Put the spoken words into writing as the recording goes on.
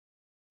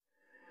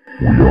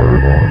We are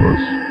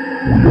anonymous.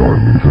 We are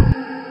mutant.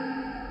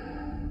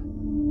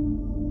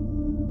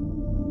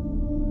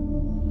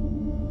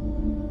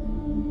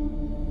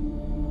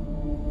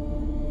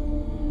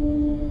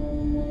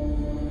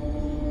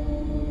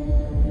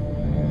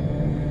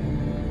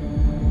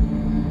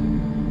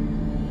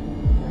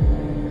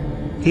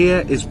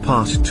 Here is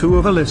part 2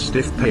 of a list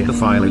of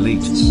pedophile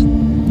elites.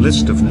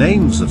 List of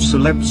names of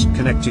celebs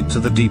connected to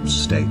the deep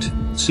state,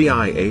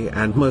 CIA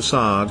and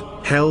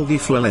Mossad, Helgi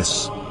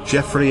Flawless,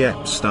 Jeffrey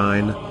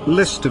Epstein.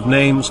 List of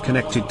names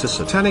connected to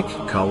satanic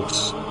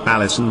cults,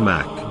 Alison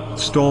Mack,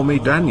 Stormy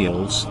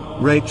Daniels,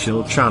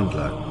 Rachel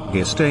Chandler,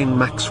 Ghislaine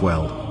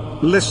Maxwell.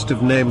 List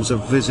of names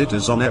of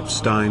visitors on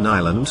Epstein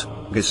Island,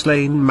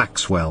 Ghislaine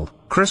Maxwell,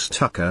 Chris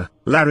Tucker,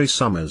 Larry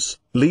Summers,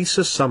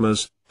 Lisa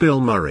Summers, Bill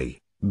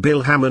Murray,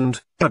 Bill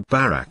Hammond, Bud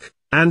Barack,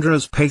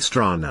 Andres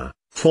Pastrana,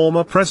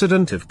 former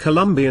President of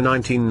Colombia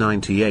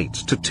 1998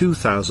 to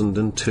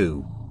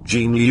 2002,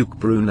 Jean-Luc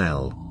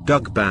Brunel,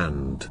 Doug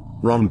Band,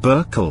 Ron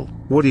Burkle,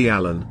 Woody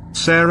Allen,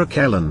 Sarah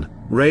Kellen,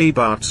 Ray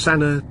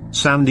Bartzana,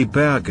 Sandy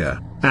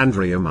Berger,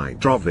 Andrea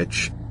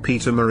Mitrovich,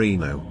 Peter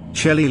Marino,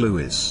 Shelley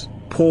Lewis,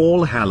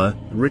 Paul Haller,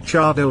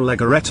 Ricciardo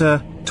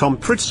Legarreta, Tom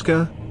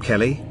Pritzker,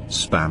 Kelly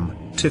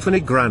Spam, Tiffany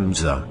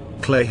Granza,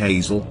 Clay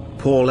Hazel,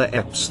 Paula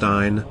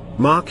Epstein,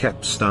 Mark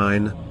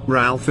Epstein,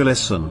 Ralph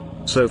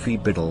Ellison, Sophie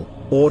Biddle,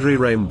 Audrey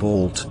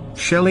Rainbolt,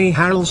 Shelley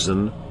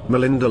Harrelson,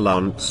 Melinda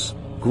Lantz,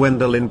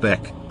 Gwendolyn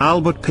Beck,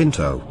 Albert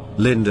Pinto,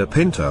 Linda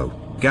Pinto,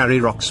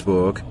 Gary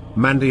Roxburgh,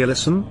 Mandy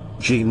Ellison,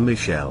 Jean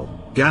Michel,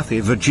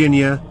 Gathy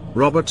Virginia,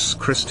 Roberts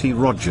Christy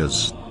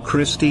Rogers,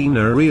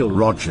 Christina Reel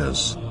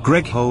Rogers,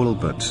 Greg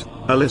Holbert,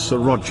 Alyssa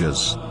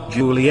Rogers,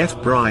 Julie F.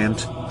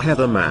 Bryant,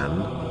 Heather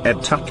Mann,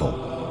 Ed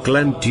Tuttle,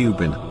 Glenn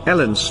Dubin,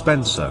 Ellen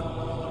Spencer,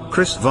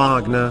 Chris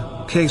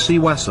Wagner, Casey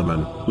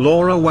Wasserman,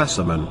 Laura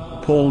Wasserman,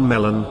 Paul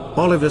Mellon,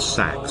 Oliver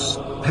Sacks,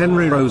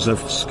 Henry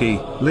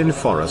Rosofsky, Lynn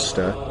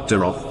Forrester, De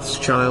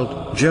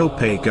Rothschild, Joe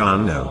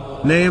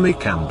Pagano, Naomi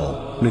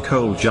Campbell,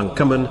 Nicole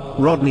Junkerman,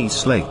 Rodney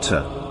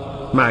Slater,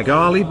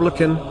 Magali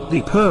Blicken,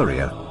 Deep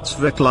Puria,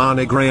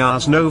 Svetlana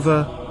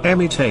Gryaznova,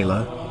 Emmy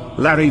Taylor,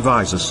 Larry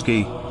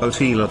Vysotsky,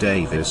 Otila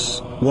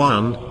Davis,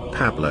 Juan,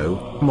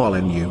 Pablo,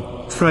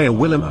 Molyneux, Freya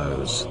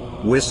Willamos,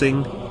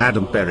 Wissing,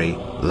 Adam Berry,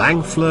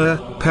 Lang Fleur,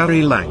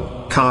 Perry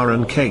Lang,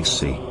 Karen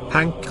Casey,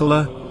 Hank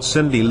Keller,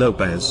 Cindy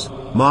Lopez,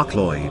 Mark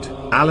Lloyd,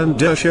 Alan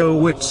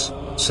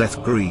Dershowitz,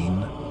 Seth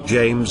Green,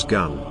 James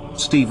Gunn,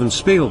 Steven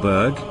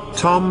Spielberg,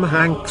 Tom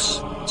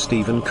Hanks,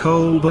 Stephen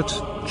Colbert,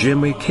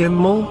 Jimmy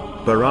Kimmel,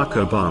 Barack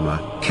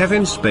Obama,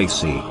 Kevin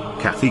Spacey,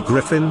 Kathy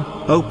Griffin,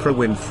 Oprah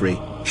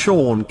Winfrey,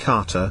 Sean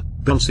Carter,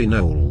 Beyoncé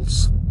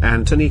Knowles,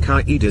 Anthony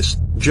Kiedis,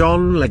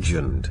 John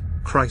Legend,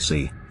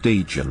 Chrissy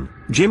Dejan,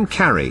 Jim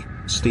Carrey,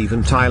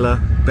 Steven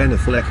Tyler, Ben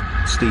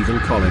Affleck, Stephen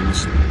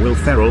Collins, Will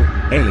Ferrell,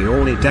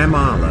 Elioni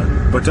Damala,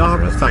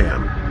 Badara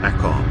Thyam,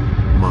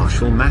 Akon,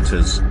 Marshall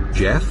Matters,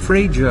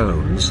 Jeffrey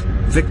Jones,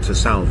 Victor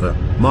Salva,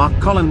 Mark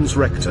Collins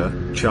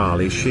Rector,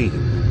 Charlie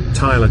Sheen,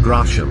 Tyler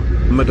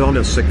Grasham, Madonna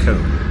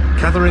Saccone,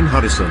 Catherine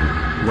Hudson,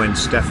 Gwen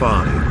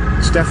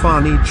Stefani,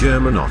 Stefani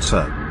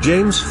Germanotta,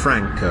 James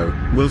Franco,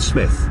 Will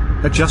Smith,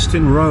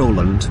 Justin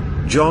Rowland,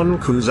 John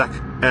Cusack,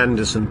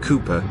 Anderson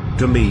Cooper,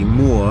 Demi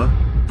Moore,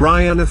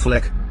 Brian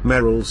Affleck,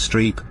 Meryl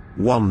Streep,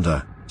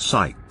 Wanda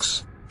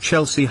Sykes,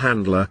 Chelsea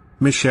Handler,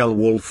 Michelle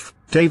Wolf,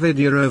 David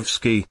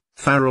Yarovsky,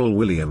 Pharrell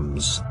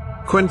Williams,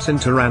 Quentin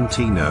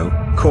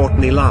Tarantino,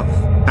 Courtney Love,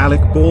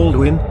 Alec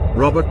Baldwin,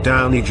 Robert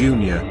Downey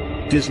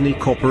Jr., Disney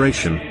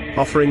Corporation,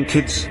 offering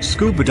kids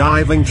scuba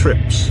diving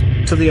trips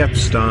to the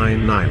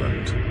Epstein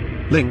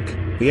Island. Link,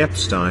 the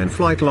Epstein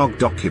flight log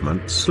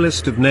documents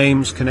list of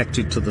names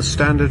connected to the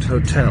Standard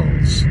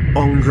Hotels.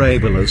 Andre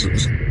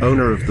Belazes,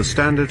 owner of the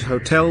Standard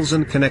Hotels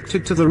and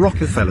connected to the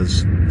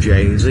Rockefellers,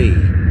 Jay-Z,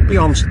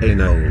 Beyoncé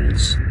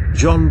Knowles,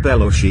 John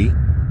Belushi,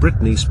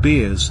 Britney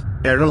Spears,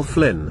 Errol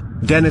Flynn,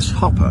 Dennis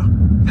Hopper,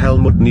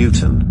 Helmut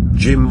Newton,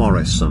 Jim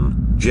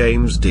Morrison,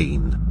 James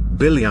Dean,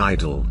 Billy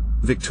Idol,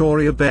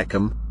 Victoria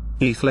Beckham,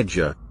 Heath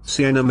Ledger,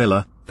 Sienna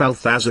Miller,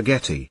 Balthazar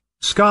Getty,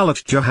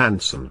 Scarlett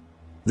Johansson.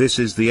 This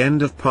is the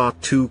end of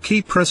part 2.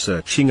 Keep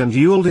researching and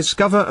you'll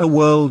discover a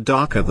world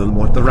darker than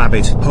what the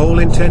rabbit hole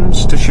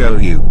intends to show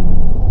you.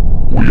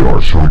 We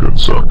are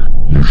Suck.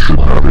 You should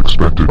have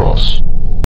expected us.